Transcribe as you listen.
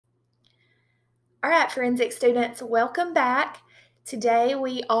All right, forensic students, welcome back. Today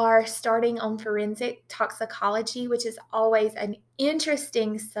we are starting on forensic toxicology, which is always an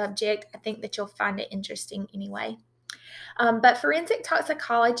interesting subject. I think that you'll find it interesting anyway. But forensic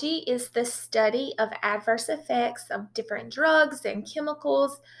toxicology is the study of adverse effects of different drugs and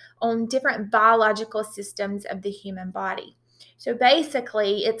chemicals on different biological systems of the human body. So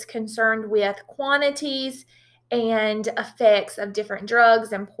basically, it's concerned with quantities and effects of different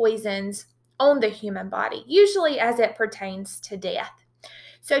drugs and poisons on the human body, usually as it pertains to death.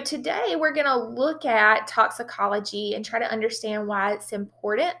 So today we're going to look at toxicology and try to understand why it's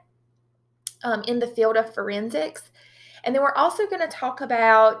important in the field of forensics. And then we're also going to talk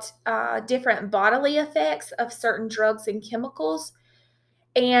about different bodily effects of certain drugs and chemicals.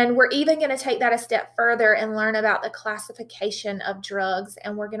 And we're even going to take that a step further and learn about the classification of drugs.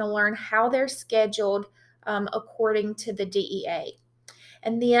 And we're going to learn how they're scheduled according to the DEA.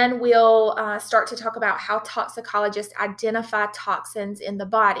 And then we'll start to talk about how toxicologists identify toxins in the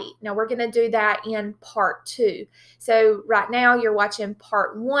body. Now, we're going to do that in part 2. So right now you're watching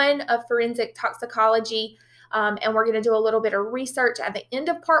part 1 of forensic toxicology, and we're going to do a little bit of research at the end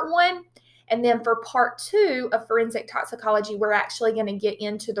of part 1. And then for part 2 of forensic toxicology, we're actually going to get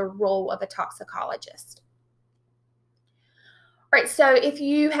into the role of a toxicologist. All right, so if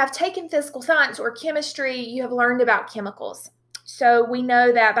you have taken physical science or chemistry, you have learned about chemicals. So we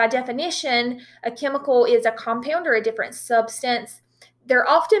know that by definition, a chemical is a compound or a different substance. They're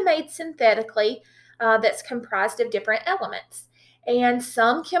often made synthetically that's comprised of different elements. And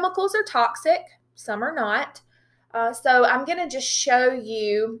some chemicals are toxic, some are not. So I'm going to just show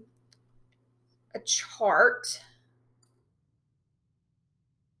you a chart.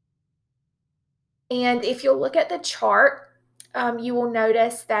 And if you'll look at the chart, you will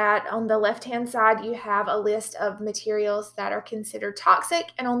notice that on the left-hand side, you have a list of materials that are considered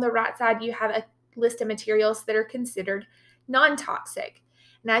toxic, and on the right side, you have a list of materials that are considered non-toxic.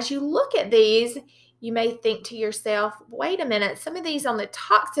 And as you look at these, you may think to yourself, wait a minute, some of these on the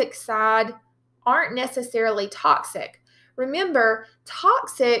toxic side aren't necessarily toxic. Remember,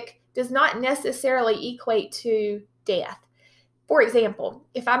 toxic does not necessarily equate to death. For example,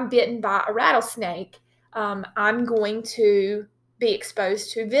 if I'm bitten by a rattlesnake, I'm going to be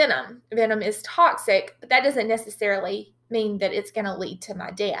exposed to venom. Venom is toxic, but that doesn't necessarily mean that it's going to lead to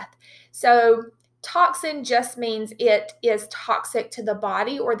my death. So toxin just means it is toxic to the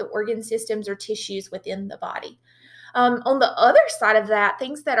body or the organ systems or tissues within the body. On the other side of that,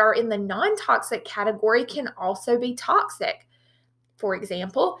 things that are in the non-toxic category can also be toxic. For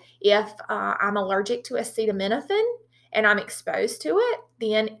example, if I'm allergic to acetaminophen, and I'm exposed to it,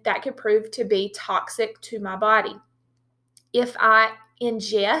 then that could prove to be toxic to my body. If I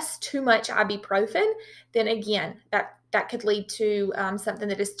ingest too much ibuprofen, then again, that could lead to something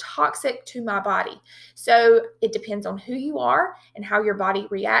that is toxic to my body. So it depends on who you are and how your body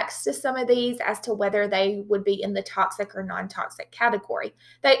reacts to some of these as to whether they would be in the toxic or non-toxic category.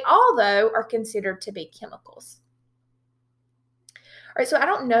 They all, though, are considered to be chemicals. All right, so I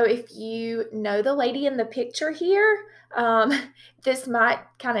don't know if you know the lady in the picture here. This might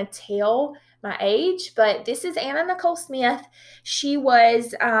kind of tell my age, but this is Nicole Smith. She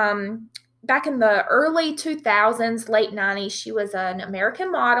was, back in the early 2000s, late 90s, she was an American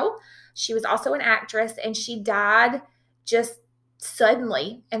model. She was also an actress, and she died just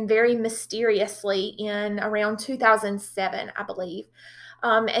suddenly and very mysteriously in around 2007, I believe.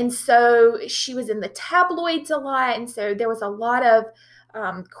 And so she was in the tabloids a lot. And so there was a lot of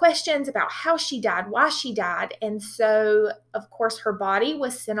questions about how she died, why she died. And so, of course, her body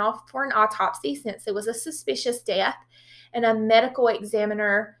was sent off for an autopsy since it was a suspicious death. And a medical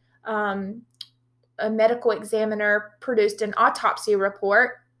examiner produced an autopsy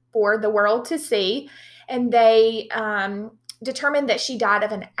report for the world to see. And they determined that she died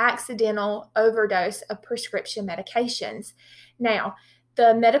of an accidental overdose of prescription medications. Now,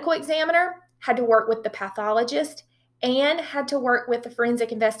 the medical examiner had to work with the pathologist and had to work with the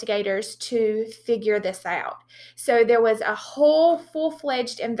forensic investigators to figure this out. So there was a whole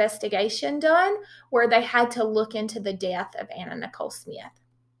full-fledged investigation done where they had to look into the death of Nicole Smith.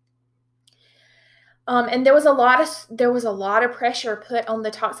 And there was a lot of pressure put on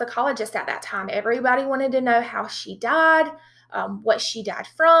the toxicologist at that time. Everybody wanted to know how she died, what she died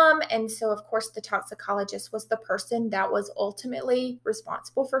from. And so, of course, the toxicologist was the person that was ultimately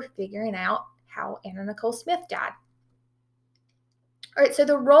responsible for figuring out how Nicole Smith died. All right, so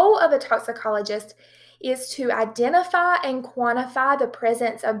the role of a toxicologist is to identify and quantify the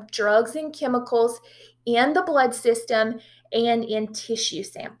presence of drugs and chemicals in the blood system and in tissue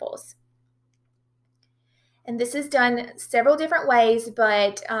samples. And this is done several different ways,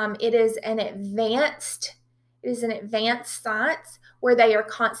 but it is an advanced science where they are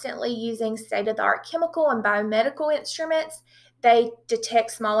constantly using state-of-the-art chemical and biomedical instruments. They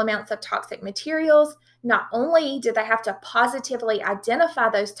detect small amounts of toxic materials. Not only do they have to positively identify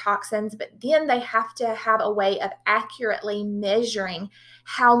those toxins, but then they have to have a way of accurately measuring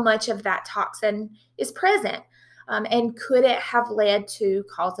how much of that toxin is present. And could it have led to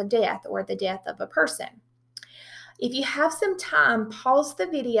cause of death or the death of a person? If you have some time, pause the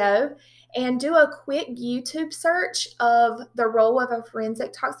video and do a quick YouTube search of the role of a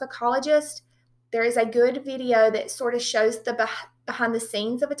forensic toxicologist. There is a good video that sort of shows the behind the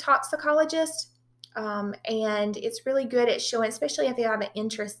scenes of a toxicologist. And it's really good at showing, especially if you have an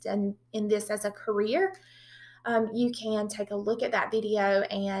interest in this as a career, you can take a look at that video,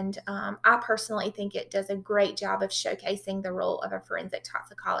 and I personally think it does a great job of showcasing the role of a forensic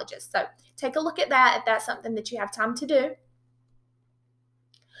toxicologist. So take a look at that if that's something that you have time to do.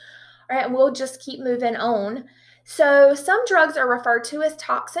 All right, and we'll just keep moving on. So some drugs are referred to as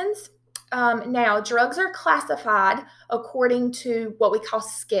toxins. Now, drugs are classified according to what we call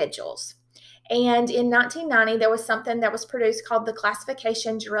schedules. And in 1990, there was something that was produced called the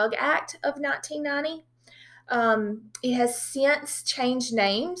Classification Drug Act of 1990. It has since changed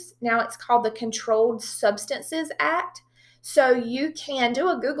names. Now it's called the Controlled Substances Act. So you can do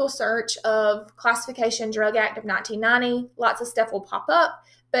a Google search of Classification Drug Act of 1990. Lots of stuff will pop up.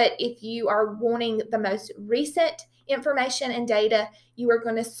 But if you are wanting the most recent information and data, you are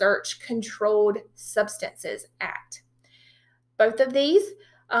going to search Controlled Substances Act. Both of these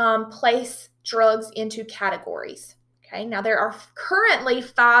place drugs into categories. Okay, now there are currently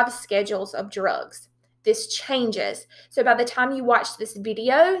 5 schedules of drugs. This changes. So by the time you watch this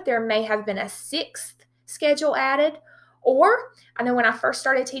video, there may have been a 6th schedule added, or I know when I first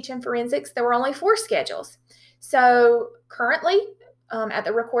started teaching forensics, there were only 4 schedules. So currently, at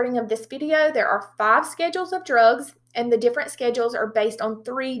the recording of this video, there are 5 schedules of drugs, and the different schedules are based on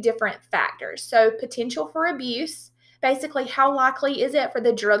 3 different factors. So potential for abuse, basically how likely is it for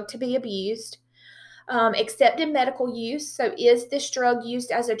the drug to be abused? Accepted medical use, so is this drug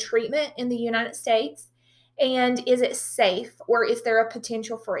used as a treatment in the United States? And is it safe, or is there a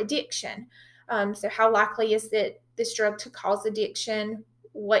potential for addiction? So how likely is it this drug to cause addiction?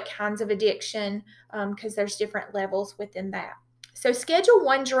 What kinds of addiction? Because there's different levels within that. So Schedule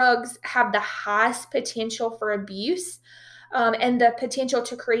 1 drugs have the highest potential for abuse and the potential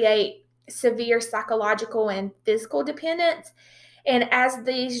to create severe psychological and physical dependence. And as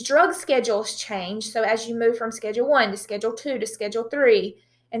these drug schedules change, so as you move from Schedule 1 to Schedule 2 to Schedule 3,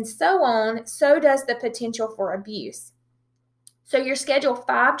 and so on, so does the potential for abuse. So your Schedule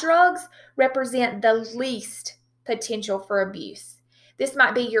 5 drugs represent the least potential for abuse. This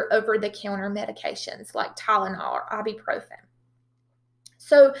might be your over-the-counter medications like Tylenol or ibuprofen.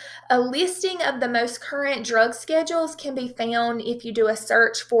 So a listing of the most current drug schedules can be found if you do a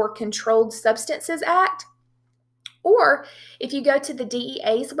search for Controlled Substances Act. Or if you go to the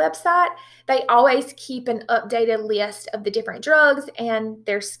DEA's website, they always keep an updated list of the different drugs and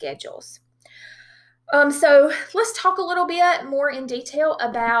their schedules. So let's talk a little bit more in detail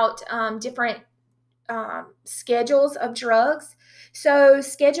about different schedules of drugs. So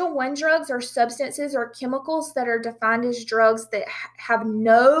Schedule 1 drugs are substances or chemicals that are defined as drugs that have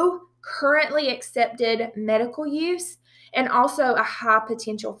no currently accepted medical use and also a high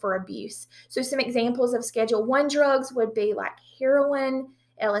potential for abuse. So some examples of Schedule 1 drugs would be like heroin,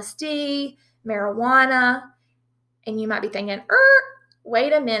 LSD, marijuana, and you might be thinking,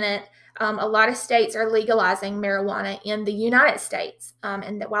 wait a minute, a lot of states are legalizing marijuana in the United States.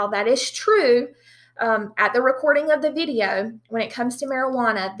 And while that is true, at the recording of the video, when it comes to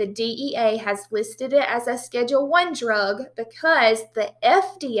marijuana, the DEA has listed it as a Schedule 1 drug because the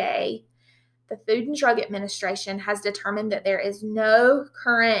FDA, the Food and Drug Administration, has determined that there is no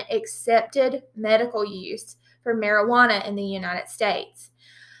current accepted medical use for marijuana in the United States.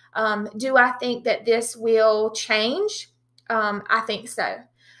 Do I think that this will change? I think so.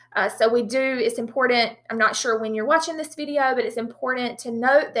 So it's important, I'm not sure when you're watching this video, but it's important to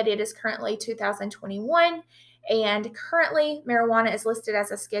note that it is currently 2021, and currently marijuana is listed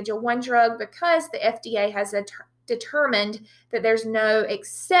as a Schedule 1 drug because the FDA has determined that there's no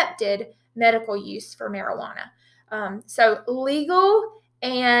accepted medical use for marijuana. So legal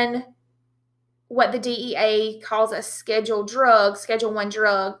and what the DEA calls a Schedule 1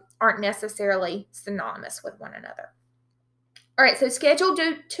 drug, aren't necessarily synonymous with one another. All right, so Schedule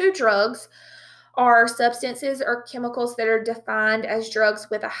 2 drugs are substances or chemicals that are defined as drugs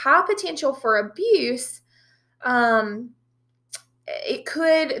with a high potential for abuse,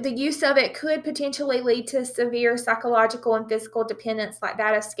 the use of it could potentially lead to severe psychological and physical dependence like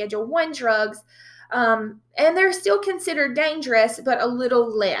that of Schedule 1 drugs. And they're still considered dangerous, but a little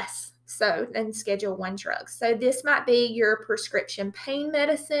less so than Schedule 1 drugs. So this might be your prescription pain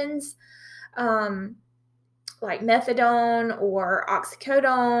medicines, like methadone or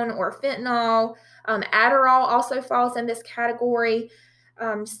oxycodone or fentanyl. Adderall also falls in this category.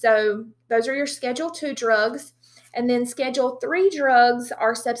 So those are your Schedule 2 drugs. And then Schedule 3 drugs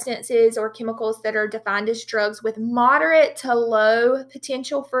are substances or chemicals that are defined as drugs with moderate to low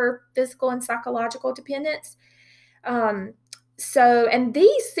potential for physical and psychological dependence. And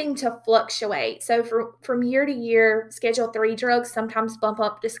these seem to fluctuate. So from year to year, Schedule 3 drugs sometimes bump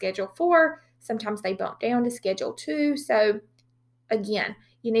up to Schedule 4. Sometimes they bump down to Schedule 2. So again,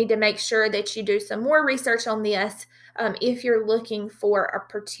 you need to make sure that you do some more research on this if you're looking for a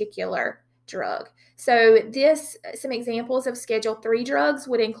particular drug. So some examples of Schedule 3 drugs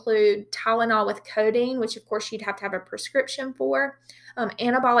would include Tylenol with codeine, which of course you'd have to have a prescription for.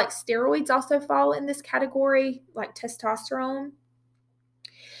 Anabolic steroids also fall in this category, like testosterone.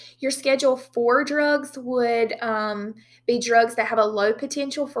 Your Schedule 4 drugs would be drugs that have a low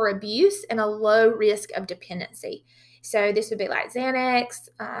potential for abuse and a low risk of dependency. So this would be like Xanax,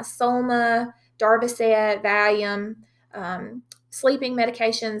 Soma, Darvocet, Valium, sleeping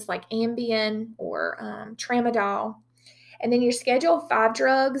medications like Ambien or Tramadol. And then your Schedule 5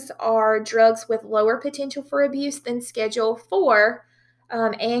 drugs are drugs with lower potential for abuse than Schedule 4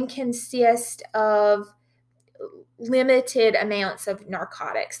 and consist of limited amounts of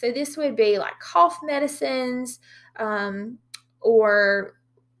narcotics. So this would be like cough medicines or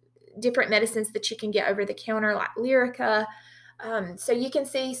different medicines that you can get over the counter like Lyrica. So you can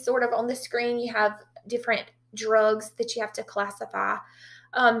see sort of on the screen you have different drugs that you have to classify.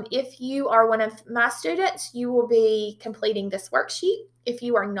 If you are one of my students, you will be completing this worksheet. If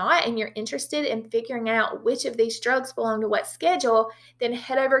you are not and you're interested in figuring out which of these drugs belong to what schedule, then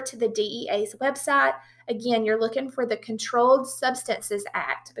head over to the DEA's website. Again, you're looking for the Controlled Substances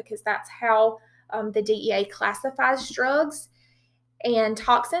Act because that's how the DEA classifies drugs and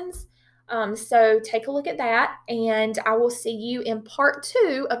toxins. So take a look at that, and I will see you in part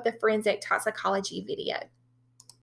 2 of the forensic toxicology video.